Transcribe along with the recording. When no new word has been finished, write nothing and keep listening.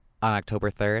On October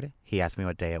 3rd, he asked me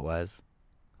what day it was.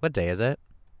 What day is it?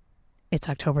 It's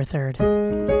October 3rd.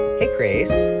 Hey, Grace.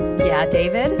 Yeah,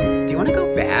 David? Do you want to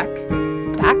go back?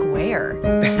 Back where?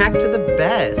 Back to the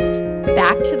best.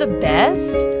 Back to the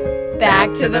best?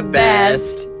 Back to the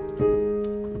best.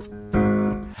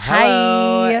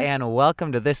 Hello, Hi. and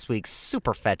welcome to this week's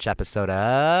Super Fetch episode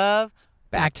of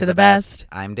Back to the Best.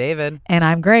 I'm David. And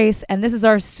I'm Grace, and this is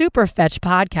our Super Fetch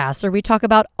podcast where we talk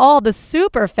about all the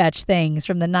super fetch things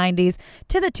from the 90s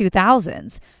to the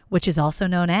 2000s, which is also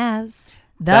known as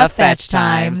The Fetch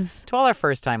Times. To all our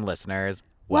first-time listeners,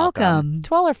 Welcome.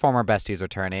 To all our former besties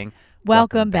returning,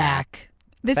 Welcome back.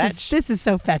 This Fetch. is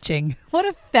so fetching. What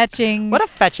a fetching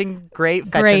great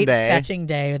fetching day. fetching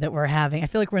day that we're having. I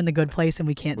feel like we're in the good place and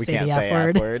we can't say the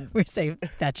F word. We say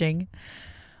fetching.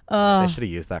 They should have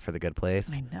used that for The Good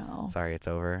Place. I know. Sorry, it's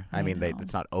over. I know.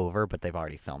 It's not over, but they've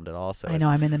already filmed it all. So I know.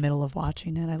 I'm in the middle of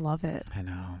watching it. I love it. I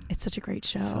know. It's such a great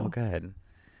show. So good.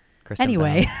 Kristen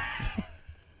Anyway, Bell.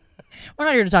 we're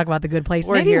not here to talk about The Good Place.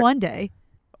 We're Maybe here- one day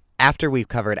After we've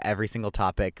covered every single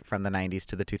topic from the 90s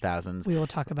to the 2000s, we will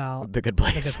talk about The Good The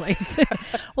Place. Good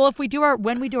Place. Well,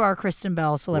 when we do our Kristen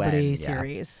Bell celebrity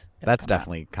series, it'll That's come out.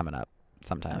 definitely coming up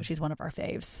sometime. Oh, she's one of our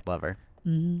faves. Love her.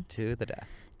 Mm-hmm. To the death.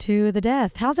 To the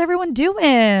death. How's everyone doing?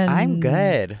 I'm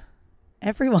good.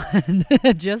 Everyone,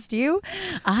 just you?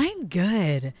 I'm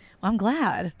good. Well, I'm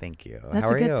glad. Thank you. That's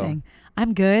How are a good you? thing.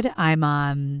 I'm good.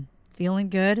 I'm feeling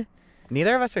good.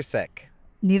 Neither of us are sick.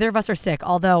 Neither of us are sick,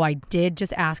 although I did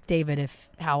just ask David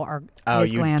how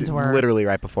his glands were. Literally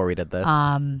right before we did this.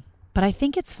 But I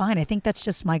think it's fine. I think that's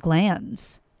just my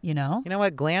glands, you know? You know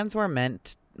what? Glands were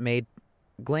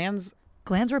Glands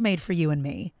were made for you and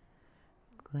me.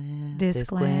 This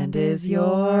gland is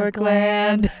your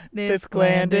gland. This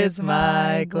gland is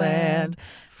my gland.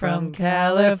 From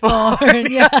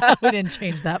California. We didn't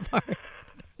change that part.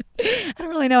 I don't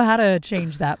really know how to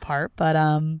change that part, but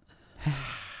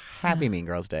Happy Mean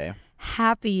Girls Day.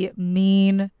 happy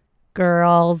Mean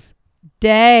Girls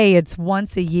Day. It's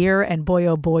once a year, and boy,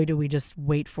 oh boy, do we just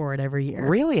wait for it every year.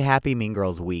 Really happy Mean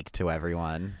Girls week to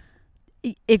everyone.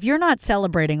 If you're not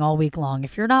celebrating all week long,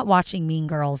 if you're not watching Mean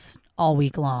Girls all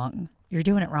week long, you're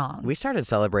doing it wrong. We started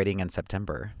celebrating in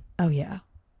September. Oh, yeah.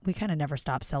 We kind of never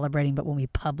stop celebrating, but when we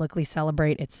publicly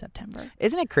celebrate, it's September.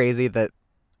 Isn't it crazy that...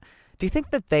 Do you think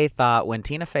that they thought when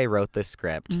Tina Fey wrote this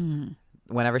script,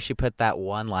 whenever she put that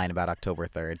one line about October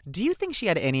 3rd, do you think she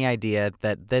had any idea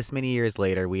that this many years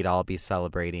later we'd all be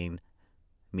celebrating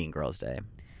Mean Girls Day?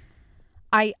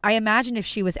 I imagine if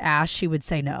she was asked, she would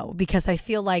say no, because I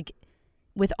feel like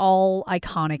with all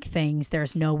iconic things,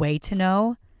 there's no way to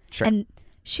know. Sure. And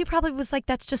she probably was like,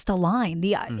 that's just a line.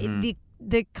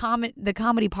 The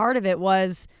comedy part of it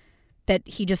was that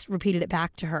he just repeated it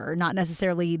back to her, not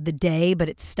necessarily the day, but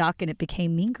it stuck and it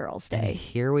became Mean Girls And Day.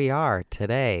 here we are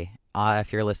today.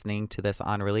 If you're listening to this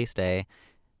on release day,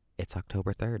 it's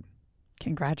October 3rd.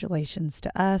 Congratulations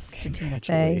to us, to Tina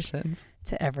Fey, Congratulations.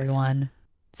 to everyone.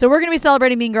 So we're going to be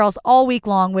celebrating Mean Girls all week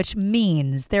long, which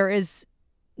means there is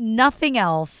nothing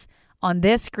else on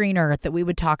this green earth that we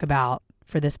would talk about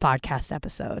for this podcast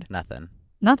episode. Nothing.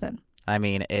 Nothing. I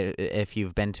mean, if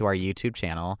you've been to our YouTube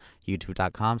channel,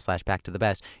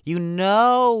 youtube.com/backtothebest, you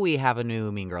know we have a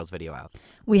new Mean Girls video out.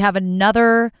 We have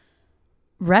another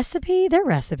recipe. They're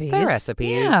recipes.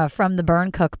 Yeah, from the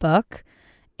Burn Cookbook.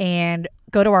 And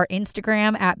go to our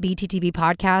Instagram at BTTB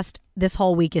Podcast. This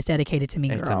whole week is dedicated to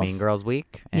Mean Girls. It's a Mean Girls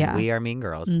week, and Yeah. we are Mean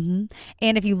Girls. Mm-hmm.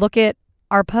 And if you look at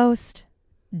our post,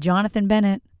 Jonathan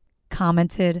Bennett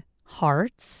commented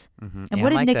hearts. Mm-hmm. And what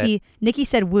did Nikki? Nikki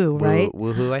said woo, right?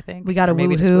 Woohoo, I think. We got a Or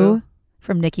maybe just woohoo woo.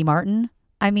 from Nikki Martin.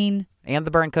 I mean, And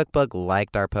the Burn Cookbook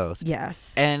liked our post.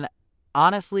 yes. And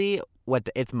honestly,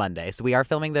 it's Monday, so we are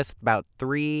filming this about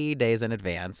 3 days in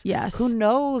advance. Yes. Who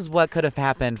knows what could have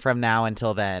happened from now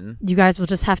until then? You guys will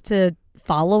just have to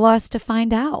follow us to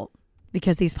find out,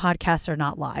 because these podcasts are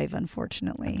not live,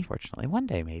 unfortunately. Unfortunately, one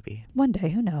day maybe. One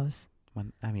day, who knows?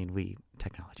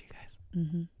 Technology, guys.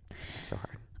 Mm-hmm. It's so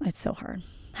hard. It's so hard.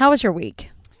 How was your week?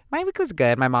 My week was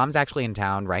good. My mom's actually in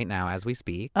town right now as we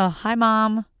speak. Oh, hi,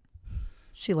 Mom.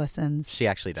 She listens. She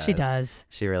actually does. She does.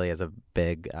 She really is a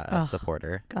big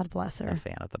supporter. God bless her. A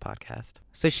fan of the podcast.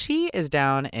 So she is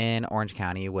down in Orange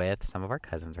County with some of our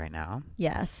cousins right now.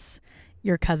 Yes.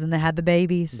 Your cousin that had the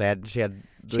babies. She had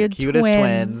the She had cutest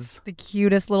twins. The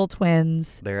cutest little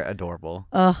twins. They're adorable.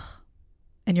 Ugh.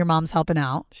 And your mom's helping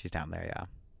out. She's down there, yeah.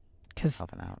 Because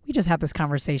Helping out. we just had this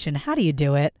conversation. How do you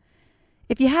do it?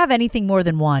 If you have anything more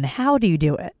than one, how do you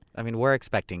do it? I mean, we're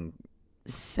expecting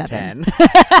 7.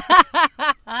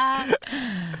 10.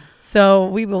 So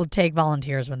we will take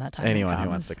volunteers when that time Anyone comes. who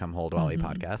wants to come hold while we Mhm.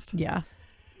 podcast. Yeah.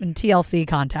 And TLC,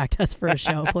 contact us for a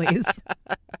show, please.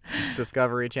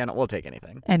 Discovery Channel. We'll take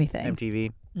anything. Anything.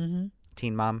 MTV. Mm-hmm.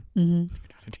 Teen Mom. Mm-hmm. You're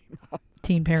not a teen mom.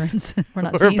 Teen parents. We're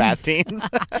not We're teens. past teens.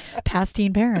 Past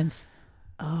teen parents.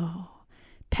 Oh.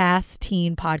 Past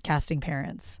teen podcasting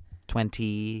parents.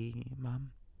 20 Mom.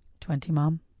 20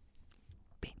 Mom.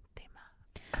 20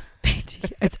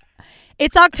 Mom.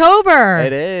 It's October.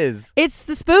 It is. It's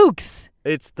the spooks.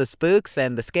 It's the spooks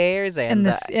and the scares and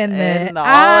the all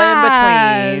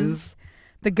eyes. in betweens.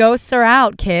 The ghosts are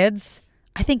out, kids.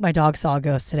 I think my dog saw a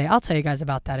ghost today. I'll tell you guys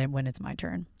about that when it's my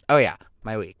turn. Oh, yeah.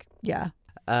 My week. Yeah.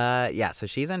 Yeah, so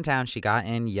she's in town. She got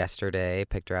in yesterday,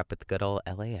 picked her up at the good old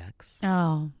LAX.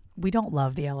 Oh, we don't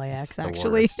love the LAX, It's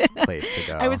actually. the worst place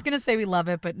to go. I was going to say we love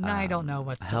it, but no, I don't know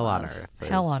what's hell to on love. earth.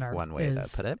 Hell on earth. One way to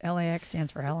put it. LAX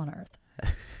stands for hell on earth.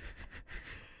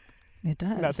 It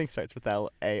does. Nothing starts with L,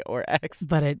 A, or X.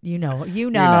 But you all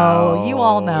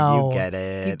know. You get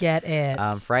it. You get it.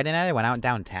 Friday night, I went out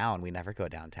downtown. We never go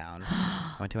downtown.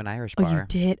 I went to an Irish bar. Oh, you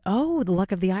did? Oh, the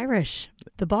luck of the Irish.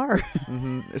 The bar.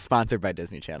 Mm-hmm. Sponsored by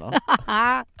Disney Channel.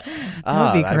 That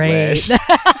would be great.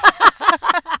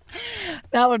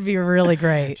 That would be really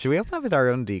great. Should we open up with our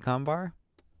own decom bar?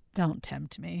 Don't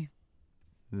tempt me.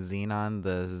 Xenon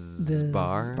the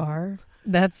bar. Bar.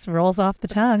 That rolls off the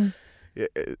tongue.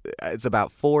 It's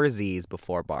about 4 Z's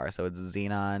before bar, so it's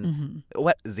Xenon. Mm-hmm.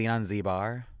 What? Xenon Z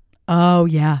bar? Oh,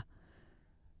 yeah.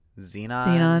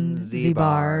 Xenon Z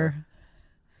bar.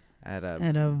 At a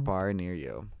At a bar near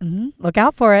you. Mm-hmm. Look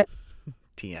out for it.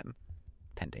 TM.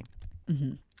 Pending.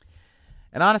 Mm-hmm.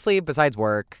 And honestly, besides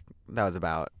work, that was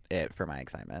about it for my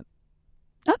excitement.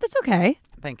 Oh, that's okay.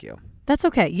 Thank you. That's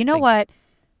okay. You know what?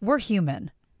 We're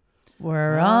human.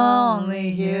 We're only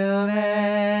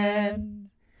human.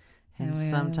 And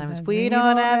sometimes we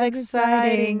don't have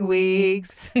exciting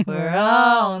weeks. We're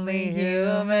only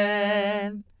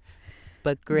human.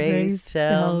 But Grace,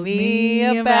 tell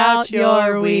me about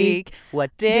your week. What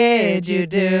did you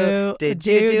do? Did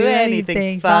you do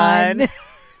anything fun?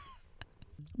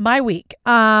 My week.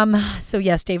 So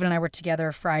yes, David and I were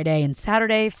together Friday and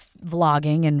Saturday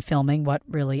vlogging and filming. What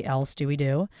really else do we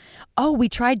do? Oh, we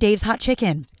tried Dave's Hot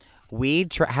Chicken.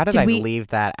 How did I leave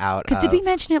that out? Because did we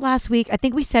mention it last week? I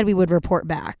think we said we would report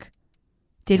back.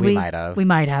 Did we? We might have. We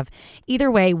might have. Either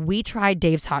way, we tried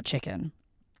Dave's Hot Chicken.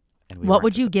 What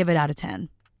would you give it out of 10?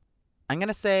 I'm going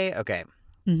to say, okay.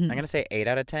 Mm-hmm. I'm going to say 8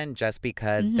 out of 10 just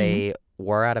because they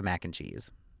were out of mac and cheese.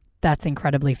 That's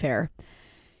incredibly fair.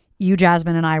 You,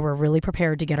 Jasmine, and I were really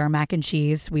prepared to get our mac and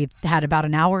cheese. We had about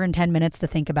an hour and 10 minutes to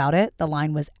think about it. The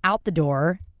line was out the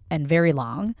door and very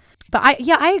long. But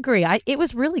I agree. It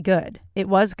was really good. It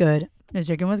was good. The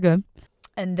chicken was good.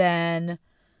 And then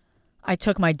I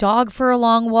took my dog for a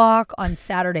long walk on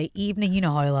Saturday evening. You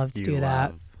know how I love to do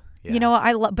that. Yeah. You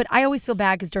know, but I always feel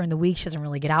bad because during the week she doesn't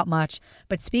really get out much.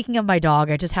 But speaking of my dog,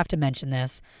 I just have to mention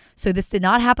this. So this did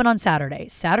not happen on Saturday.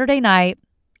 Saturday night,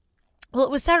 well,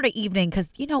 it was Saturday evening because,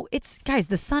 guys,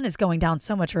 the sun is going down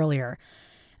so much earlier.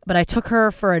 But I took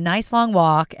her for a nice long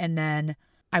walk, and then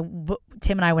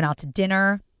Tim and I went out to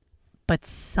dinner. But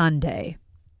Sunday,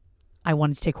 I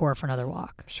wanted to take Cora for another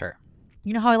walk. Sure.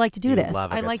 You know how I like to do this.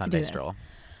 Love a good like Sunday to do stroll. this.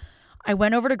 I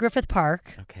went over to Griffith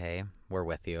Park. Okay, we're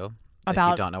with you. If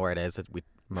you don't know where it is,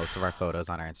 most of our photos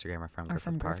on our Instagram are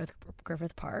from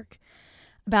Griffith Park.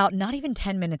 About not even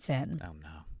 10 minutes in. Oh, no.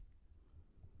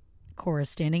 Cora's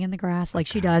standing in the grass like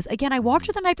she does. Again, I walked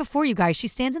her the night before, you guys. She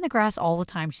stands in the grass all the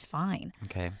time. She's fine.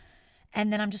 Okay.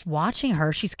 And then I'm just watching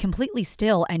her. She's completely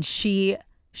still, and she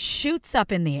shoots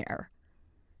up in the air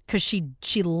because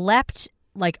she leapt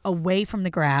like away from the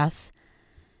grass,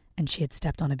 and she had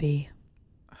stepped on a bee.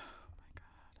 Oh, my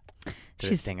God.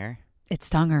 Did it sting her? It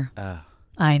stung her. Oh.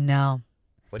 I know.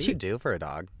 What do you do for a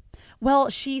dog? Well,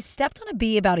 she stepped on a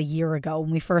bee about a year ago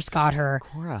when we first got her.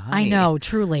 Cora, honey. I know,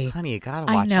 truly. Honey, you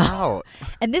gotta watch out.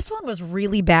 And this one was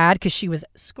really bad because she was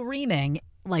screaming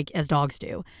like as dogs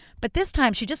do. But this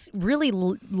time she just really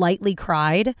lightly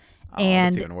cried.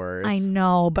 And that's even worse. I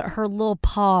know, but her little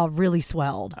paw really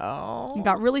swelled. Oh. It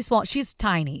got really swollen. She's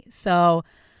tiny, so...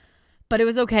 But it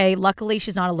was okay. Luckily,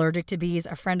 she's not allergic to bees.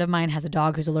 A friend of mine has a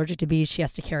dog who's allergic to bees. She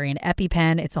has to carry an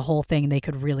EpiPen. It's a whole thing. They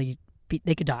could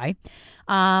die.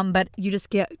 But you just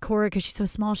get Cora, because she's so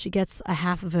small, she gets a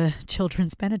half of a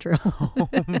children's Benadryl. Oh,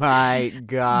 my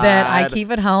God. That I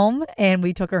keep at home, and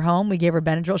we took her home. We gave her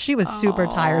Benadryl. She was super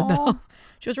tired, though.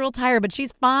 She was real tired, but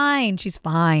she's fine. She's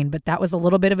fine. But that was a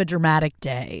little bit of a dramatic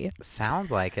day. Sounds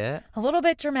like it. A little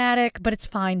bit dramatic, but it's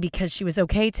fine because she was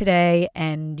okay today.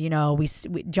 And, we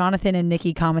Jonathan and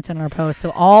Nikki commented on our post.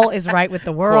 So all is right with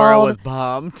the world. Cora was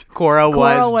bummed. Cora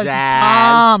was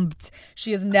jazzed. Pumped.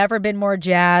 She has never been more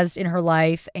jazzed in her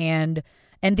life. And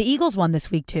And the Eagles won this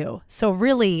week, too. So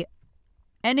really,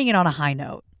 ending it on a high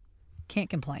note. Can't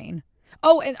complain.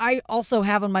 Oh, and I also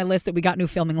have on my list that we got new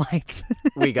filming lights.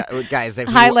 We got, guys, if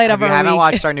Highlight you, of our haven't week.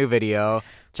 watched our new video,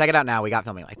 check it out now. We got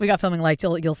filming lights. We got filming lights.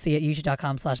 You'll see it,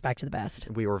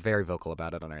 youtube.com/backtothebest. We were very vocal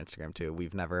about it on our Instagram, too.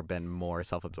 We've never been more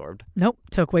self-absorbed. Nope.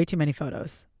 Took way too many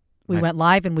photos. We went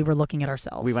live and we were looking at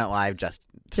ourselves. We went live just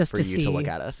for to you see. to look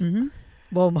at us. Mm-hmm.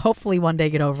 We'll hopefully one day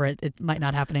get over it. It might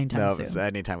not happen anytime soon. No,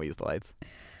 anytime we use the lights.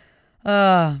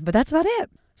 But that's about it.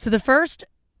 So the first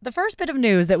bit of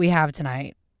news that we have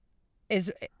tonight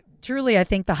is truly, I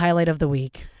think, the highlight of the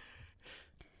week.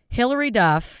 Hilary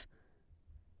Duff's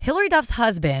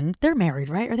husband, they're married,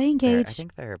 right? Are they engaged? I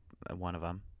think they're one of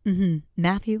them. Mm-hmm.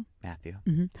 Matthew.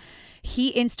 Mm-hmm.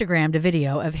 He Instagrammed a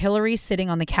video of Hilary sitting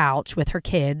on the couch with her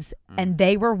kids, and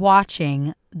they were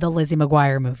watching the Lizzie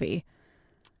McGuire movie.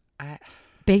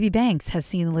 Baby Banks has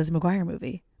seen the Lizzie McGuire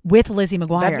movie with Lizzie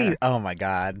McGuire. Oh my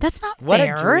God. That's not fair. What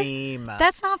a dream.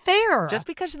 That's not fair. Just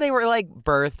because they were like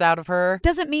birthed out of her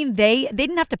doesn't mean they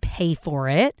didn't have to pay for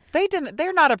it. They didn't.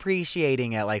 They're not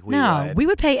appreciating it like we would. No, we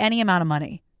would pay any amount of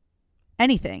money.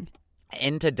 Anything.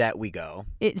 Into debt we go.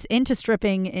 It's into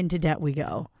stripping, into debt we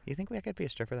go. You think I could be a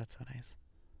stripper? That's so nice.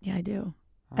 Yeah, I do.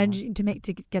 And to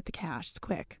get the cash, it's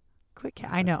quick cash.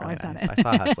 I know, I've done it. I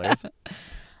saw Hustlers.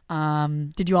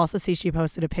 Did you also see she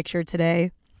posted a picture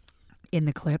today in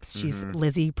the clips? She's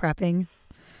Lizzie prepping.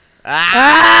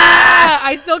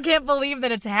 I still can't believe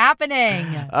that it's happening.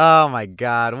 Oh my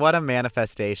God, what a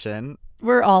manifestation.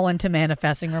 We're all into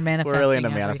manifesting. We're manifesting. We're really into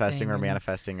manifesting. We're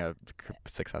manifesting a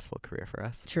successful career for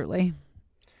us. Truly.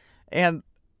 And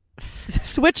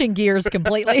switching gears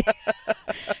completely.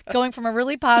 Going from a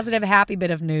really positive, happy bit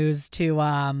of news to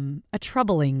a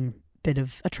troubled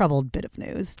bit of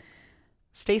news.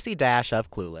 Stacey Dash of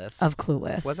Clueless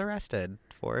was arrested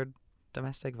for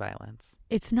domestic violence.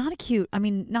 It's not a cute. I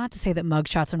mean, not to say that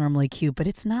mugshots are normally cute, but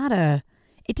it's not a.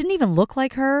 It didn't even look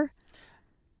like her.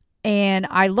 And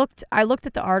I looked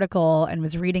at the article and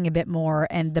was reading a bit more,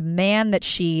 and the man that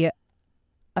she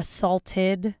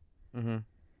assaulted,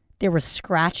 there were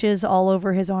scratches all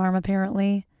over his arm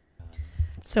apparently.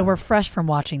 So we're fresh from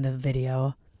watching the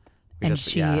video.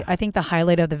 I think the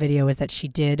highlight of the video is that she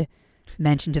did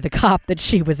mention to the cop that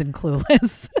she was in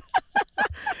Clueless.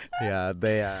 Yeah,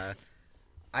 they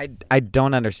I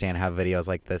don't understand how videos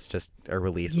like this just are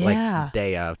released like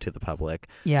day of to the public.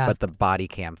 Yeah. But the body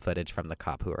cam footage from the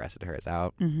cop who arrested her is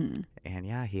out. Mm-hmm. And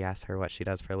yeah, he asked her what she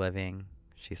does for a living.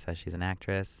 She says she's an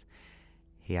actress.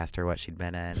 He asked her what she'd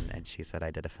been in, and she said,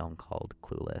 I did a film called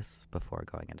Clueless before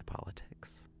going into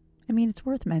politics. I mean, it's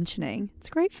worth mentioning. It's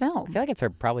a great film. I feel like it's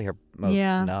probably her most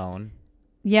known.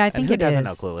 Yeah, I think it is. Who doesn't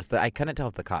know Clueless? I couldn't tell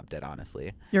if the cop did,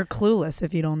 honestly. You're clueless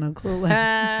if you don't know Clueless.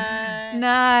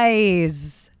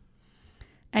 Nice.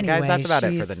 Anyway, guys, that's about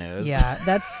it for the news.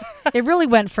 Yeah, it really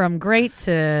went from great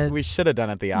to... We should have done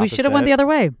it the opposite. We should have went the other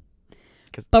way.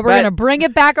 But we're going to bring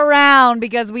it back around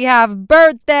because we have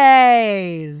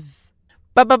birthdays.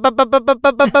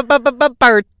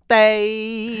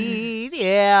 Birthdays,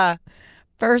 yeah.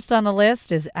 First on the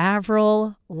list is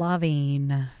Avril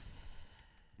Lavigne.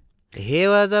 He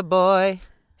was a boy.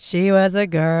 She was a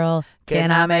girl.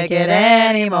 Can I make it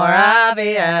any more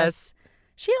obvious?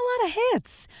 She had a lot of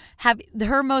hits.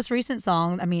 Her most recent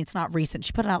song, I mean, it's not recent.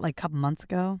 She put it out like a couple months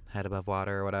ago. Head above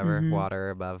water or whatever. Water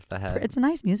above the head. It's a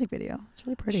nice music video. It's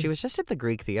really pretty. She was just at the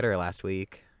Greek Theater last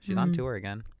week. She's on tour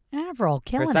again. Avril,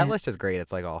 killing it. Her set list is great.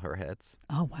 It's like all her hits.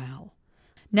 Oh, wow.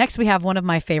 Next, we have one of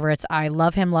my favorites. I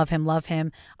love him, love him, love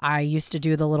him. I used to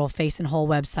do the little Face and Hole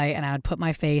website, and I would put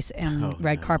my face in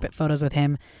red carpet photos with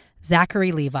him.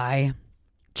 Zachary Levi,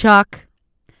 Chuck,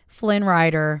 Flynn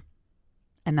Rider,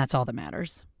 and that's all that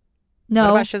matters.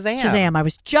 No, what about Shazam? Shazam. I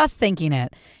was just thinking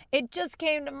it. It just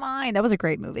came to mind. That was a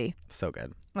great movie. So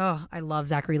good. Oh, I love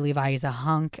Zachary Levi. He's a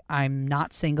hunk. I'm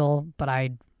not single, but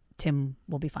Tim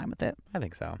will be fine with it. I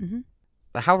think so. Mm-hmm.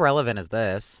 How relevant is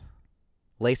this?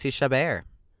 Lacey Chabert.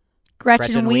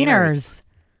 Gretchen Wieners.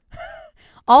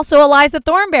 Also, Eliza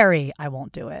Thornberry. I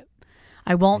won't do it.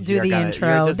 I won't do the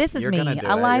intro. This is me,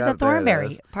 Eliza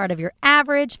Thornberry, part of your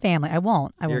average family. I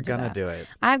won't. You're going to do it.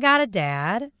 I've got a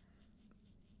dad,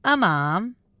 a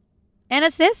mom, and a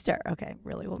sister. Okay,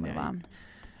 really, we'll move on.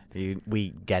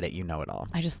 We get it. You know it all.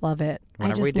 I just love it.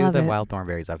 Whenever we do the Wild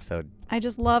Thornberries episode, I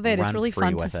just love it. It's really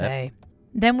fun to say.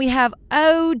 Then we have,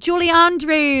 Julie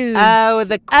Andrews.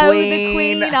 The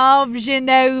Queen of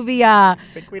Genovia.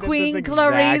 Queen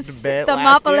Clarice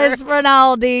Thermopolis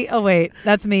Rinaldi. Oh, wait,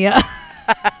 that's Mia.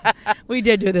 We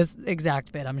did do this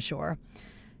exact bit, I'm sure.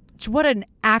 What an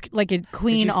act, like a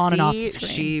queen on and off the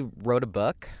screen. She wrote a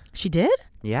book. She did?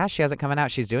 Yeah, she hasn't coming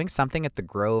out. She's doing something at the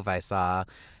Grove, I saw.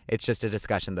 It's just a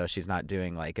discussion, though. She's not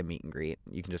doing like a meet and greet.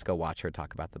 You can just go watch her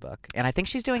talk about the book. And I think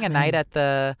she's doing a night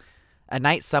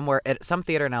somewhere at some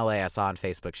theater in LA. I saw on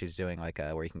Facebook she's doing like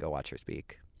where you can go watch her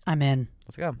speak. I'm in.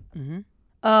 Let's go. Mm-hmm.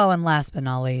 Oh, and last but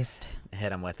not least.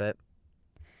 Hit him with it.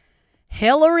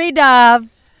 Hilary Duff.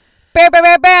 It's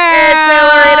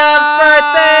Hilary Duff's birthday!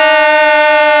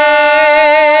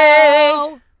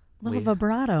 Little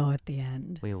vibrato at the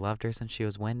end. We loved her since she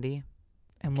was Wendy.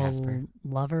 And we'll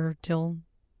love her till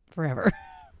forever.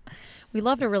 We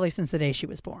loved her really since the day she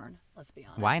was born. Let's be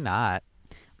honest. Why not?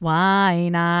 Why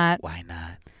not? Why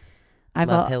not? I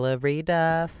love Hilary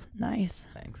Duff. Nice.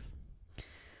 Thanks.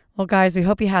 Well, guys, we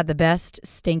hope you had the best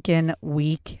stinking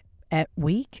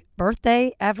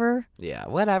birthday ever. Yeah,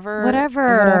 whatever.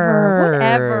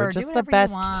 Just the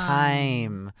best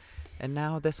time. And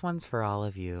now this one's for all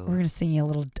of you. We're gonna sing you a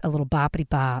little boppity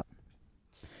bop.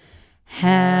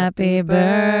 Happy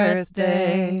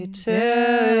birthday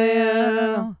to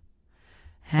you.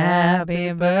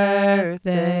 Happy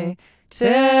birthday to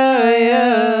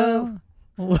you.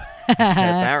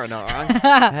 That wrong.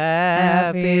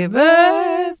 Happy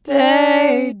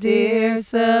birthday, dear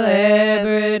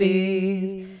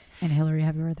celebrities. And Hilary,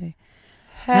 happy birthday.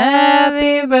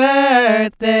 Happy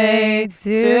birthday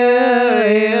to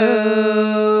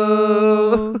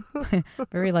you.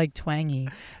 Very like twangy.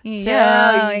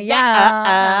 Yo,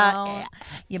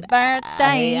 your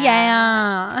birthday,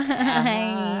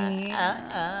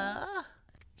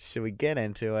 Should we get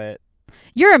into it?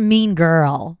 You're a mean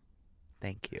girl.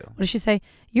 Thank you. What did she say?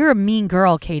 You're a mean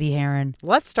girl, Katie Heron.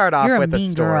 Let's start off with a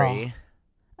story. Girl.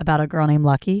 About a girl named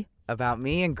Lucky. About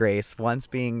me and Grace once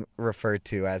being referred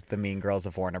to as the Mean Girls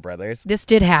of Warner Brothers. This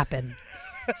did happen.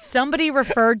 Somebody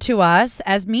referred to us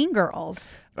as Mean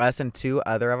Girls. Us and two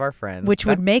other of our friends. Which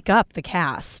would make up the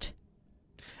cast.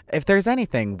 If there's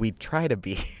anything, we'd try to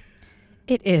be.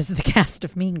 It is the cast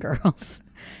of Mean Girls.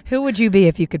 Who would you be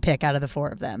if you could pick out of the four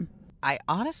of them? I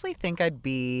honestly think I'd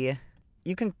be...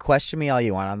 You can question me all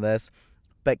you want on this,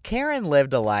 but Karen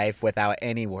lived a life without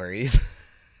any worries.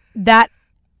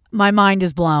 My mind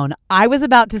is blown. I was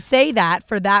about to say that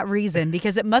for that reason,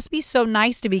 because it must be so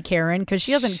nice to be Karen because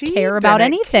she doesn't care about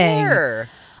anything. Care.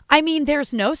 I mean,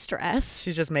 there's no stress.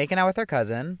 She's just making out with her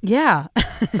cousin. Yeah.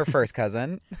 Her first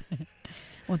cousin.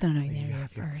 Well, no, they're your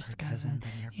first cousin.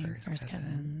 Then your first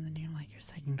cousin. Then you're like your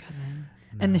second cousin.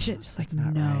 No, and the shit's just like,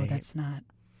 no, right. that's not.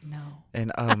 No.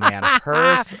 And oh man,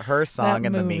 her song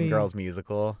in the Mean Girls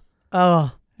musical.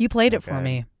 Oh, you played so it for good.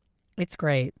 me. It's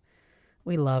great.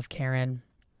 We love Karen.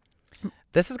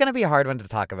 This is going to be a hard one to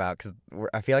talk about because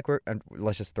I feel like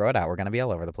let's just throw it out. We're going to be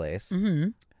all over the place.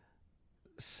 Mm-hmm.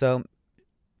 So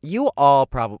you've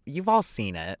all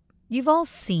seen it. You've all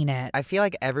seen it. I feel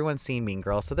like everyone's seen Mean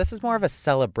Girls. So this is more of a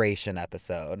celebration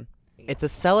episode. It's a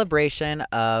celebration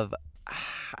of,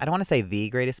 I don't want to say the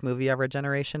greatest movie of our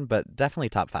generation, but definitely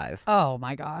top 5. Oh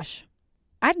my gosh.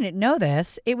 I didn't know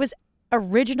this. It was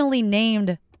originally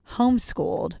named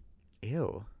Homeschooled.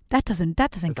 Ew. That doesn't Is go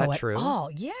that at true? all.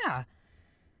 Yeah.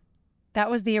 That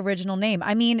was the original name.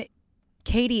 I mean,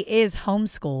 Katie is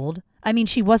homeschooled. I mean,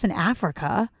 she was in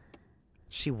Africa.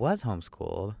 She was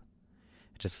homeschooled.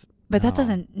 But that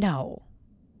doesn't, no.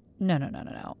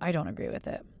 No. I don't agree with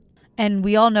it. And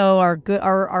we all know our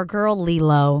girl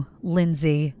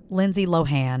Lindsay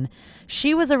Lohan.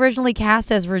 She was originally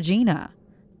cast as Regina,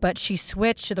 but she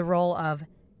switched to the role of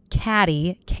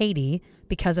Katie,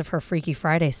 because of her Freaky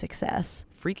Friday success.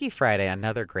 Freaky Friday,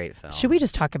 another great film. Should we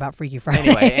just talk about Freaky Friday?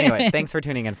 Anyway, thanks for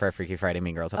tuning in for a Freaky Friday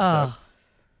Mean Girls episode. Oh,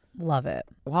 love it.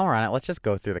 While we're on it, let's just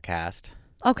go through the cast.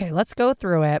 Okay, let's go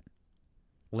through it.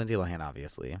 Lindsay Lohan,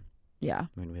 obviously. Yeah.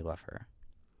 I mean, we love her.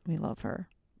 We love her.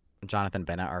 Jonathan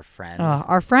Bennett, our friend.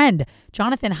 Our friend.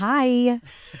 Jonathan, hi.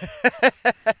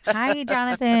 Hi,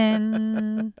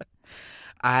 Jonathan.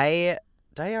 Did I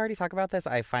already talk about this?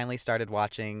 I finally started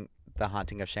watching The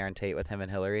Haunting of Sharon Tate with him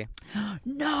and Hillary.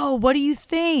 No, what do you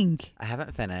think? I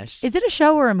haven't finished. Is it a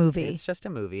show or a movie? It's just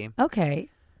a movie. Okay.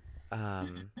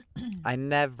 I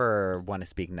never want to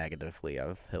speak negatively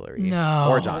of Hillary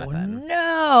or Jonathan.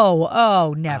 No.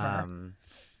 Oh, never.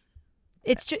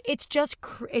 It's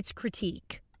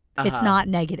critique. It's not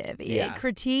negative. Yeah.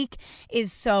 Critique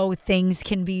is so things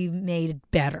can be made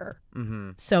better.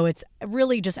 Mm-hmm. So it's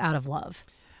really just out of love.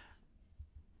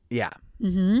 Yeah.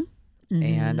 Mm-hmm. Mm-hmm.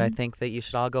 And I think that you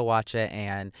should all go watch it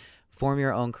and form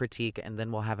your own critique, and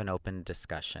then we'll have an open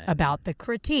discussion. About the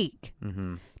critique.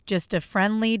 Mm-hmm. Just a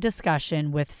friendly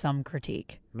discussion with some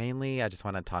critique. Mainly, I just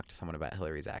want to talk to someone about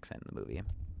Hillary's accent in the movie.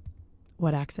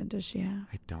 What accent does she have?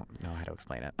 I don't know how to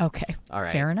explain it. Okay. All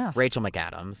right. Fair enough. Rachel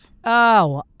McAdams.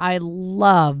 Oh, I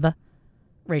love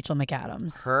Rachel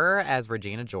McAdams. Her as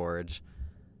Regina George,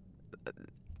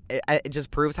 it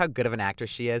just proves how good of an actress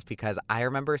she is, because I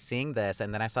remember seeing this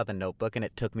and then I saw The Notebook and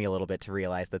it took me a little bit to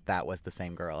realize that was the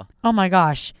same girl. Oh my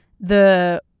gosh.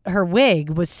 Her wig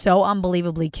was so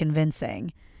unbelievably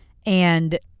convincing,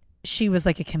 and she was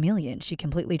like a chameleon. She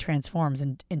completely transforms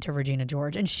into Regina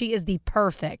George, and she is the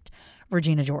perfect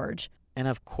Regina George. And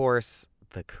of course,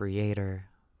 the creator,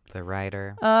 the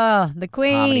writer, the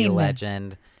queen, comedy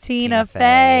legend, Tina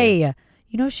Fey.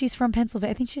 You know, she's from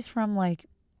Pennsylvania. I think she's from like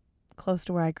close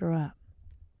to where I grew up,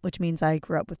 which means I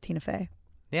grew up with Tina Fey.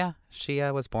 Yeah, she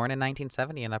was born in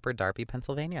 1970 in Upper Darby,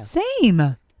 Pennsylvania. Same.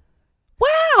 Wow.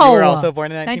 You were also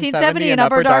born in 1970 in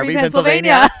Upper Darby,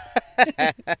 Pennsylvania.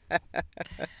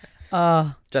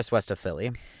 Just west of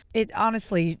Philly. It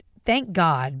honestly, thank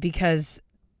God, because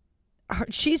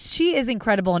she is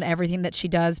incredible in everything that she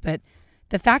does, but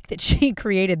the fact that she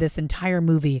created this entire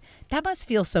movie, that must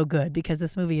feel so good, because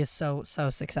this movie is so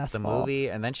successful. The movie,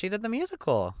 and then she did the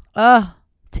musical.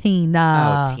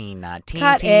 Tina. Oh, Tina.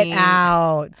 Cut it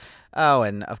out. Oh,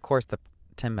 and of course the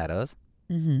Tim Meadows,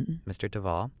 mm-hmm. Mr.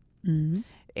 Duvall, mm-hmm.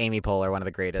 Amy Poehler, one of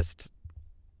the greatest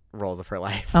roles of her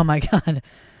life. Oh my God.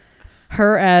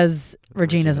 Her as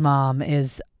Regina's mom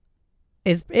is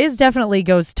definitely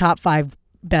goes top 5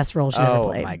 best roles she ever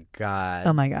played. Oh my God.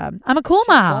 Oh my God. I'm a cool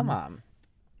mom. A cool mom.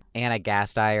 Anna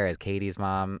Gasteyer as Katie's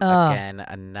mom. Again,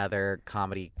 another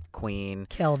comedy queen.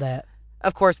 Killed it.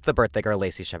 Of course, the birthday girl,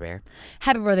 Lacey Chabert.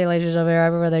 Happy birthday, Lacey Chabert.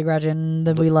 Happy birthday, Gretchen,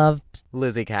 that we love.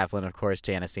 Lizzie Kaplan, of course,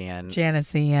 Janice Ian.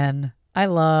 Janice Ian. I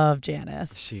love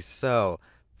Janice. She's so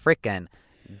freaking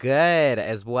good,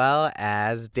 as well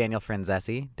as Daniel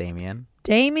Franzese, Damien.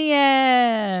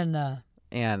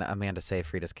 And Amanda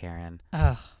Seyfried as Karen.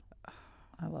 Oh,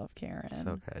 I love Karen.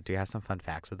 So good. Do you have some fun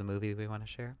facts of the movie we want to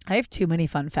share? I have too many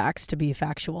fun facts to be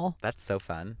factual. That's so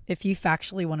fun. If you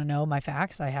factually want to know my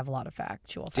facts, I have a lot of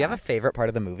factual facts. Do you have a favorite part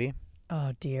of the movie?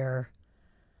 Oh, dear.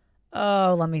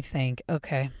 Oh, let me think.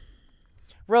 Okay.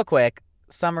 Real quick,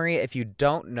 summary, if you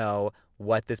don't know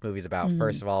what this movie's about,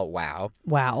 first of all, wow.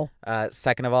 Wow.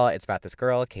 Second of all, it's about this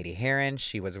girl, Katie Heron.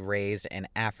 She was raised in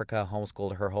Africa,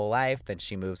 homeschooled her whole life. Then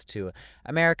she moves to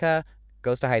America,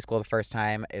 goes to high school the first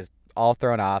time, is all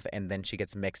thrown off, and then she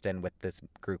gets mixed in with this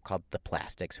group called the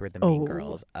Plastics, who are the mean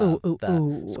girls of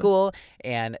the school,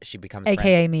 and she becomes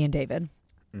AKA me and David.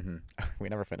 Mm-hmm. We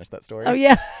never finished that story. Oh,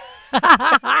 yeah.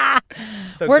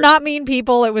 So we're not mean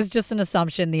people. It was just an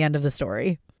assumption, the end of the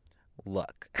story.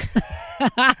 Look.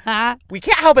 We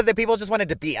can't help it that people just wanted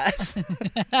to be us.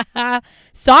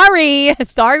 Sorry,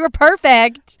 we're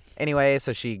perfect. Anyway,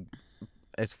 so she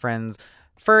is friends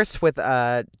first with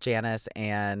Janice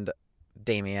and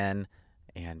Damien,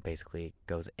 and basically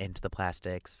goes into the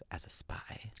Plastics as a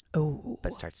spy. Oh.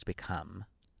 But starts to become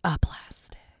a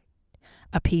plastic.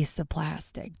 A piece of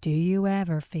plastic. Do you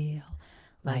ever feel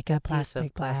like a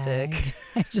plastic plastic?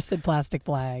 I just said plastic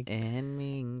flag. And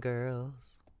Mean Girls.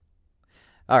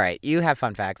 All right, you have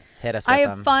fun facts. Hit us with them.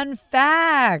 I have fun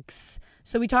facts.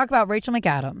 So we talk about Rachel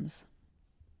McAdams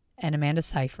and Amanda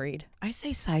Seyfried. I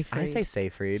say Seyfried. I say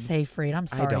Seyfried. Seyfried. I'm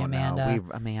sorry, I don't Amanda. know.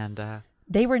 Amanda.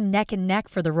 They were neck and neck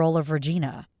for the role of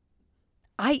Regina.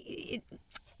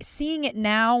 Seeing it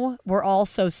now, we're all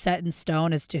so set in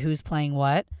stone as to who's playing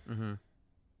what. Mm-hmm.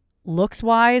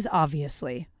 Looks-wise,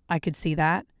 obviously, I could see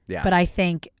that. Yeah. But I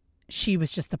think she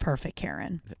was just the perfect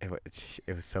Karen.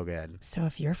 It was so good. So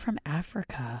if you're from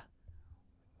Africa,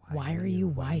 why are you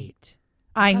white?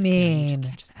 You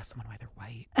can't just ask someone why they're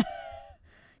white.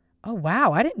 Oh,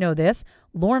 wow. I didn't know this.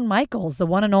 Lorne Michaels, the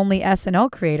one and only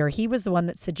SNL creator, he was the one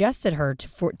that suggested her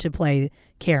to play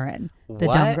Karen, the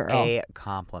dumb girl. What a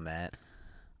compliment.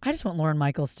 I just want Lorne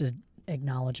Michaels to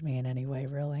acknowledge me in any way,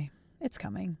 really. It's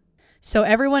coming. So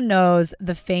everyone knows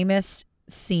the famous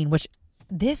scene, which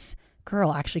this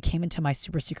girl actually came into my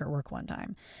super secret work one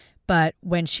time. But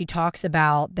when she talks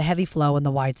about the heavy flow and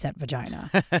the wide set vagina.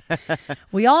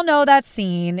 We all know that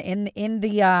scene in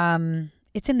the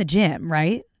it's in the gym,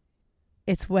 right?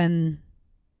 It's when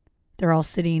they're all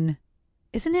sitting,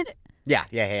 isn't it? Yeah. At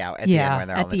the end when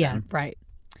they're all in the gym. End, right.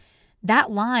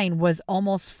 That line was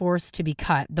almost forced to be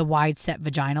cut, the wide set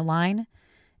vagina line.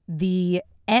 The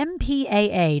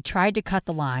MPAA tried to cut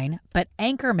the line, but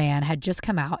Anchorman had just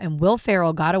come out and Will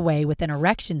Ferrell got away with an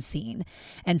erection scene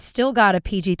and still got a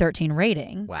PG-13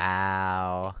 rating.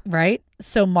 Wow. Right?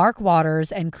 So Mark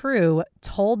Waters and crew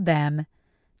told them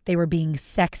they were being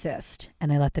sexist and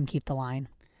they let them keep the line.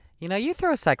 You know, you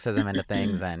throw sexism into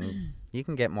things and you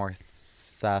can get more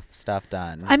stuff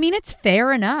done. I mean, it's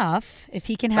fair enough if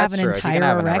he can have That's an true.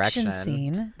 entire erection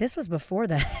scene. This was before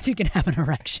that, if you can have an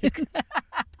erection.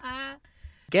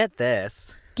 Get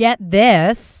this.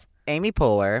 Amy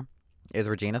Poehler is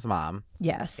Regina's mom.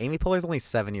 Yes. Amy Poehler's only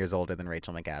 7 years older than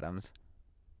Rachel McAdams.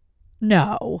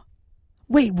 No.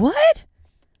 Wait, what?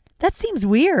 That seems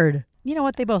weird. You know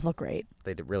what? They both look great.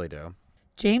 They really do.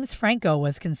 James Franco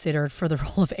was considered for the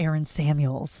role of Aaron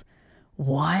Samuels.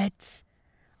 What?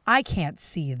 I can't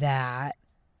see that.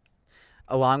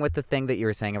 Along with the thing that you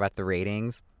were saying about the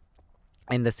ratings,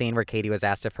 in the scene where Katie was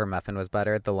asked if her muffin was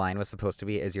buttered, the line was supposed to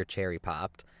be, "Is your cherry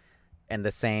popped?" And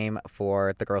the same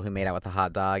for the girl who made out with the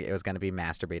hot dog. It was going to be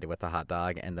masturbated with the hot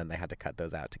dog, and then they had to cut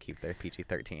those out to keep their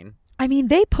PG-13. I mean,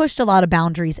 they pushed a lot of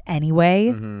boundaries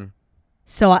anyway. Mm-hmm.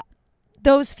 So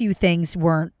those few things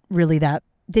weren't really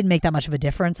didn't make that much of a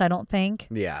difference, I don't think.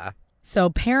 Yeah. So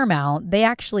Paramount, they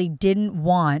actually didn't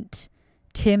want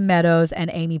Tim Meadows and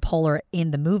Amy Poehler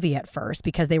in the movie at first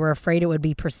because they were afraid it would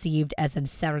be perceived as a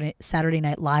Saturday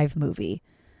Night Live movie.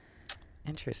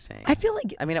 Interesting. I feel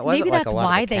like it wasn't maybe like that's a lot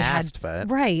why of the they cast, had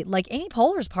but... right. Like Amy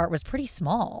Poehler's part was pretty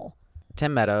small.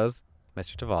 Tim Meadows,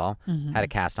 Mr. Duvall, had a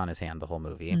cast on his hand the whole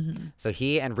movie. So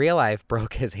he, in real life,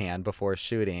 broke his hand before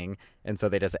shooting, and so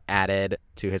they just added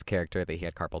to his character that he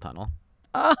had carpal tunnel.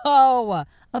 Oh,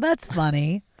 that's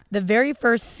funny. The very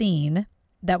first scene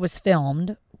that was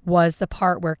filmed was the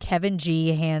part where Kevin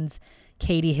G hands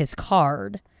Katie his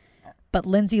card. But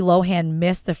Lindsay Lohan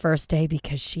missed the first day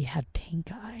because she had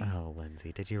pink eye. Oh,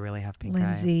 Lindsay. Did you really have pink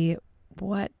eye?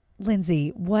 Lindsay,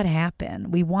 what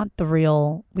happened? We want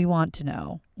to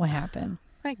know what happened.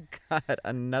 My God,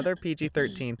 another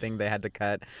PG-13 thing they had to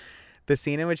cut. The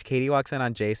scene in which Katie walks in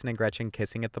on Jason and Gretchen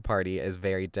kissing at the party is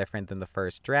very different than the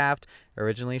first draft.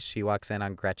 Originally, she walks in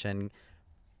on Gretchen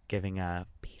giving a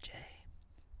BJ.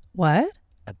 What?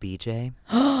 A BJ.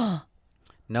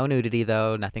 No nudity,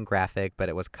 though. Nothing graphic, but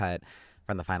it was cut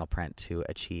from the final print to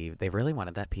achieve. They really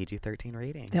wanted that PG-13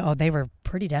 rating. Oh, they were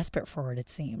pretty desperate for it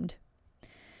seemed.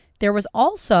 There was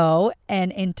also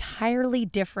an entirely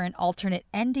different alternate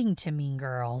ending to Mean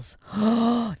Girls.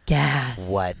 Gas.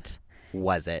 What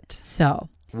was it? So.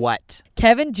 What?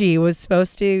 Kevin G was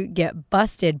supposed to get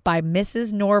busted by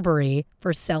Mrs. Norbury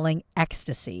for selling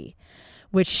ecstasy,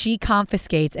 which she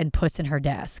confiscates and puts in her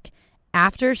desk.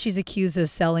 After she's accused of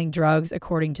selling drugs,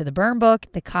 according to the burn book,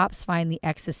 the cops find the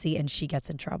ecstasy and she gets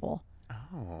in trouble.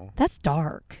 Oh. That's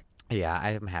dark. Yeah,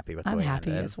 I'm happy with the way I'm happy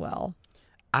it ended. as well.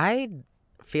 I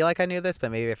feel like I knew this, but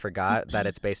maybe I forgot that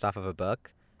it's based off of a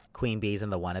book, Queen Bees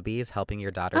and the Wannabes, Helping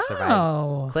Your Daughter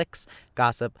Survive Cliques,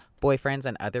 Gossip, Boyfriends,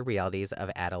 and Other Realities of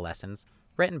Adolescence,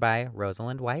 written by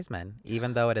Rosalind Wiseman.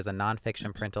 Even though it is a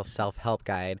nonfiction parental self-help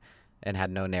guide and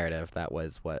had no narrative, that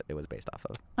was what it was based off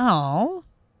of. Oh.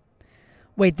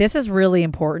 Wait, this is really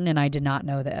important, and I did not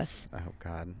know this. Oh,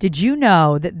 God. Did you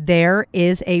know that there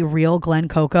is a real Glenn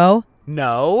Coco?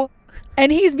 No.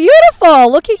 And he's beautiful.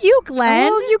 Look at you,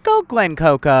 Glenn. Oh, you go, Glenn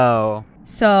Coco.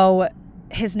 So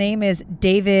his name is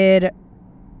David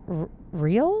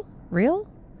Real?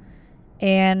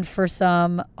 And for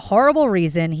some horrible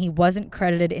reason, he wasn't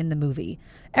credited in the movie.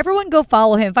 Everyone go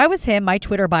follow him. If I was him, my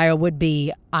Twitter bio would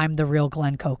be, I'm the real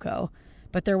Glenn Coco.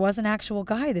 But there was an actual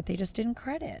guy that they just didn't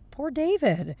credit. Poor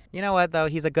David. You know what, though?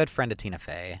 He's a good friend to Tina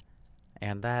Fey.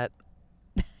 And that...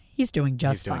 He's doing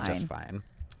just fine.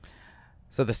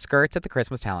 So the skirts at the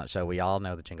Christmas talent show, we all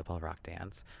know the Jingle Bell Rock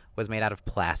Dance, was made out of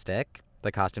plastic.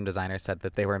 The costume designer said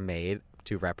that they were made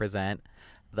to represent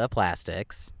the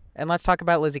plastics. And let's talk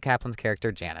about Lizzie Kaplan's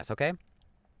character, Janice, okay?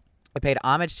 It paid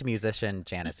homage to musician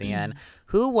Janice Ian,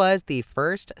 who was the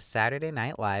first Saturday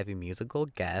Night Live musical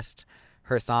guest.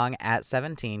 Her song, At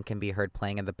 17, can be heard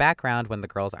playing in the background when the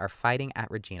girls are fighting at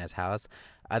Regina's house.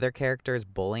 Other characters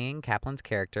bullying Kaplan's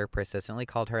character persistently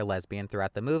called her a lesbian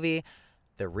throughout the movie.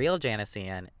 The real Janice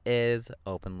Ian is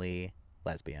openly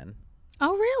lesbian.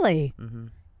 Oh, really? Mm-hmm.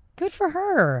 Good for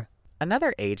her.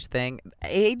 Another age thing.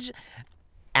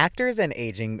 Actors and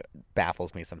aging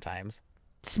baffles me sometimes.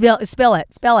 Spill it.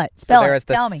 Tell me. There was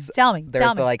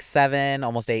the 7,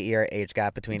 almost 8-year age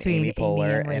gap between Amy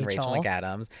Poehler and Rachel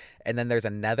McAdams. And then there's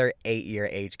another 8-year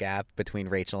age gap between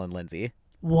Rachel and Lindsay.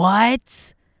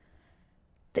 What?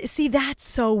 See, that's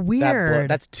so weird.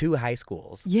 That's 2 high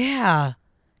schools. Yeah.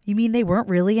 You mean they weren't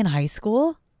really in high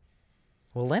school?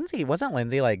 Well, wasn't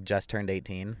Lindsay just turned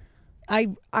 18?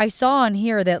 I saw on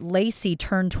here that Lacey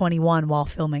turned 21 while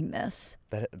filming this.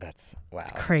 That's wow.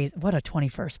 It's crazy. What a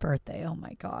 21st birthday. Oh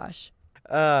my gosh.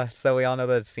 So we all know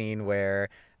the scene where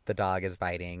the dog is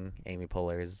biting Amy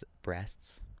Poehler's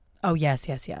breasts. Oh, yes.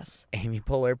 Amy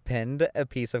Poehler pinned a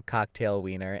piece of cocktail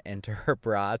wiener into her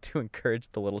bra to encourage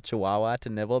the little chihuahua to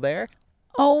nibble there.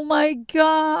 Oh my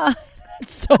God.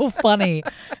 That's so funny.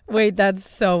 Wait, that's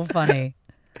so funny.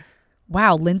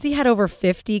 Wow, Lindsay had over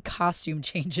 50 costume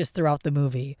changes throughout the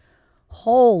movie.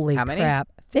 Holy crap.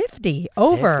 50.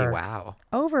 Over. 50, wow.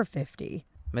 Over 50.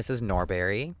 Mrs.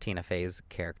 Norbury, Tina Fey's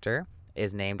character,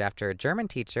 is named after a German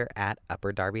teacher at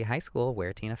Upper Darby High School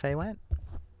where Tina Fey went.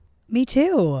 Me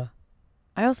too.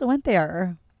 I also went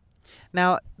there.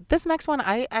 Now, this next one,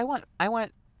 I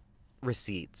want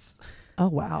receipts. Oh,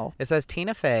 wow. It says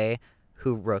Tina Fey,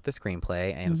 who wrote the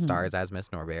screenplay and stars as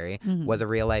Miss Norbury, was a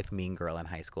real-life mean girl in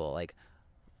high school. Like,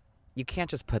 you can't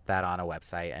just put that on a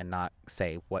website and not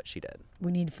say what she did.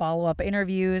 We need follow-up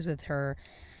interviews with her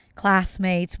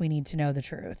classmates. We need to know the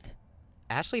truth.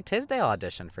 Ashley Tisdale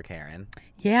auditioned for Karen.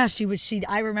 Yeah,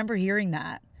 I remember hearing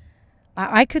that.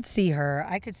 I could see her.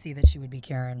 I could see that she would be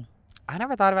Karen. I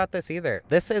never thought about this either.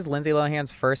 This is Lindsay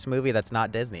Lohan's first movie that's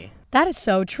not Disney. That is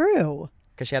so true.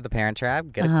 Because she had The Parent Trap,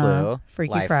 Get a Clue,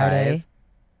 Freaky Life Friday, Size,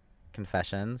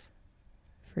 Confessions,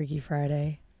 Freaky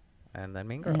Friday, and then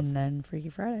Mean Girls. And then Freaky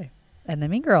Friday. And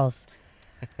then Mean Girls.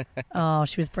 Oh,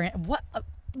 she was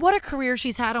what a career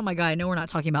she's had. Oh my God. I know we're not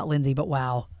talking about Lindsay, but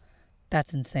wow.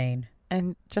 That's insane.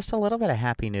 just a little bit of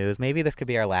happy news. Maybe this could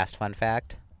be our last fun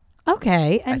fact.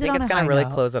 Okay. I think it's going to really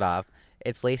close it off.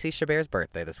 It's Lacey Chabert's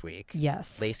birthday this week.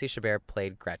 Yes. Lacey Chabert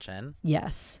played Gretchen.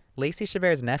 Yes. Lacey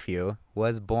Chabert's nephew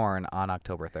was born on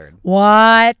October 3rd.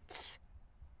 What?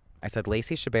 I said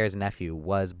Lacey Chabert's nephew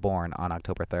was born on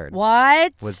October 3rd.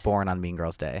 What? Was born on Mean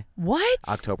Girls Day. What?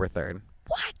 October 3rd.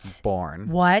 What? Born.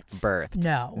 What? Birthed.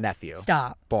 No. Nephew.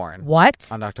 Stop. Born. What?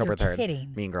 On October You're 3rd.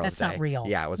 Kidding. Mean Girls That's Day. That's not real.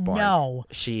 Yeah, it was born. No.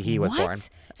 He was born.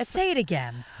 Say it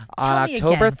again. On Tell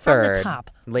October me again, 3rd, from the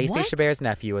top. Lacey What? Chabert's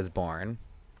nephew was born.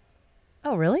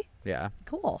 Oh, really? Yeah.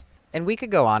 Cool. And we could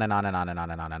go on and on and on and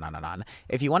on and on and on and on.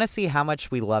 If you want to see how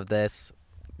much we love this,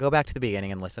 go back to the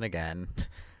beginning and listen again.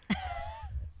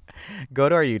 Go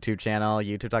to our YouTube channel,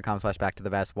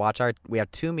 youtube.com/backtothe-best. We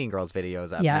have 2 Mean Girls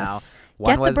videos up now.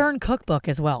 Get the Burn Cookbook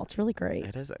as well. It's really great.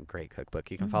 It is a great cookbook.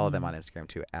 You can follow them on Instagram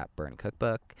too,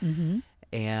 @BurnCookbook. Mm-hmm.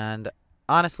 And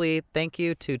honestly, thank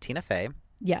you to Tina Fey.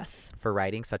 Yes. For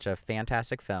writing such a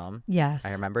fantastic film. Yes.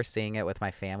 I remember seeing it with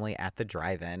my family at the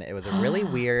drive-in. It was a really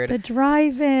weird... The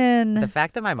drive-in. The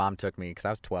fact that my mom took me, because I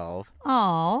was 12.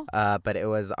 Aw. But it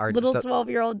was our... Little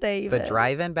 12-year-old David. The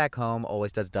drive-in back home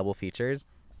always does double features.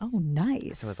 Oh,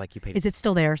 nice. So it's like you pay... Is it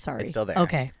still there? Sorry. It's still there.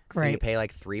 Okay, great. So you pay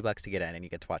like $3 to get in and you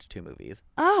get to watch 2 movies.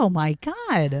 Oh, my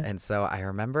God. And so I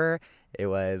remember it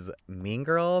was Mean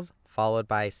Girls followed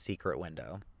by Secret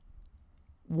Window.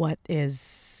 What is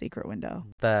Secret Window?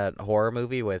 The horror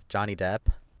movie with Johnny Depp.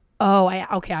 Oh, I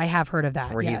have heard of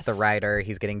that. Where he's the writer,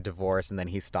 he's getting divorced, and then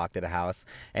he's stalked at a house.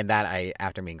 And that,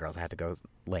 after Mean Girls, I had to go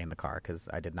lay in the car because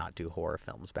I did not do horror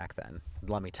films back then.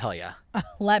 Let me tell you.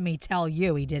 Let me tell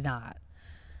you, he did not.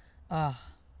 Ugh.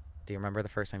 Do you remember the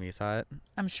first time you saw it?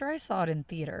 I'm sure I saw it in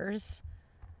theaters.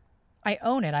 I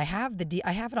own it. I have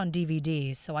it on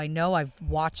DVD, so I know I've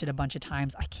watched it a bunch of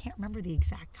times. I can't remember the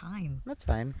exact time. That's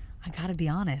fine. I gotta be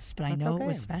honest, but That's I know okay. It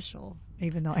was special,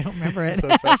 even though I don't remember it. So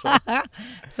special.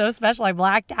 So special, I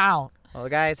blacked out. Well,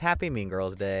 guys, happy Mean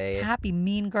Girls Day. Happy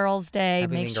Mean Girls Day.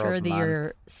 Happy Make Mean sure Girls that month.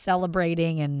 you're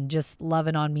celebrating and just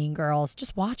loving on Mean Girls.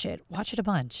 Just watch it. Watch it a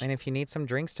bunch. And if you need some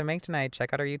drinks to make tonight,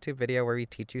 check out our YouTube video where we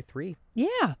teach you 3.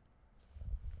 Yeah.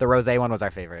 The rosé one was our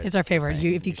favorite. It's our favorite. If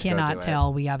you should go cannot do it.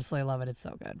 tell, we absolutely love it. It's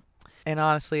so good. And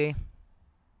honestly,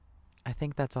 I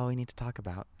think that's all we need to talk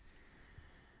about.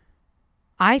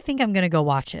 I think I'm going to go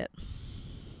watch it.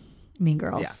 Mean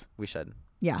Girls. Yeah, we should.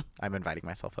 Yeah. I'm inviting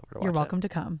myself over to watch You're it. welcome to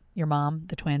come. Your mom,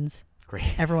 the twins.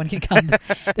 Great. Everyone can come.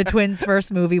 The twins'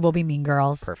 first movie will be Mean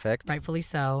Girls. Perfect. Rightfully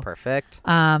so. Perfect.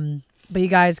 But you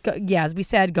guys, as we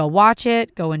said, go watch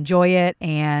it, go enjoy it,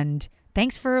 and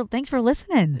thanks for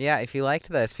listening. Yeah, if you liked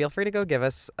this, feel free to go give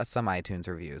us some iTunes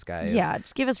reviews, guys. Yeah,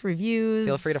 just give us reviews.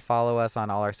 Feel free to follow us on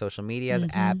all our social medias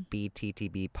at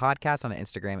BTTB Podcast on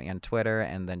Instagram and Twitter,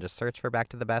 and then just search for Back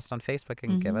to the Best on Facebook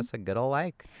and give us a good old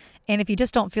like. And if you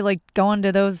just don't feel like going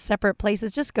to those separate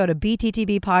places, just go to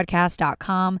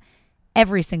bttbpodcast.com.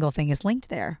 Every single thing is linked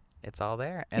there. It's all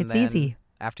there. And it's then easy.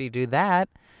 After you do that,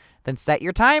 then set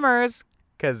your timers,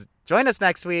 because join us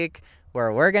next week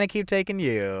where we're going to keep taking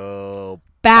you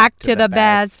back to the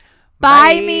best.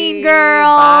 Bye, Mean Girls.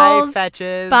 Bye,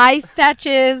 fetches. Bye,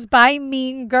 fetches. Bye,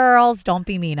 Mean Girls. Don't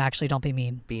be mean. Actually, don't be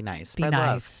mean. Be nice. Be Spread nice.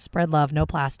 love. Spread love. No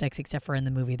plastics except for in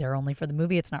the movie. They're only for the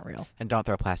movie. It's not real. And don't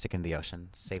throw plastic in the ocean.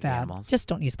 Save It's the bad. animals. Just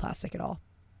don't use plastic at all.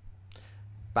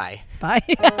 Bye.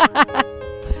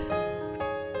 Bye.